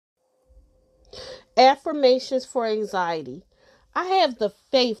Affirmations for anxiety. I have the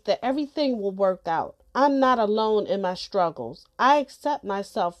faith that everything will work out. I'm not alone in my struggles. I accept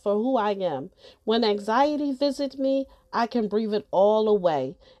myself for who I am. When anxiety visits me, I can breathe it all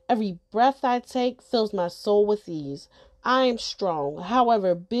away. Every breath I take fills my soul with ease. I am strong.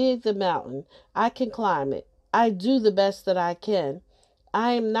 However big the mountain, I can climb it. I do the best that I can.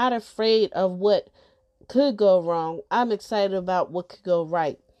 I am not afraid of what could go wrong. I'm excited about what could go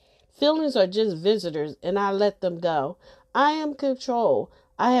right. Feelings are just visitors, and I let them go. I am control.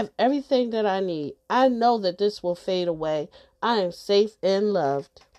 I have everything that I need. I know that this will fade away. I am safe and loved.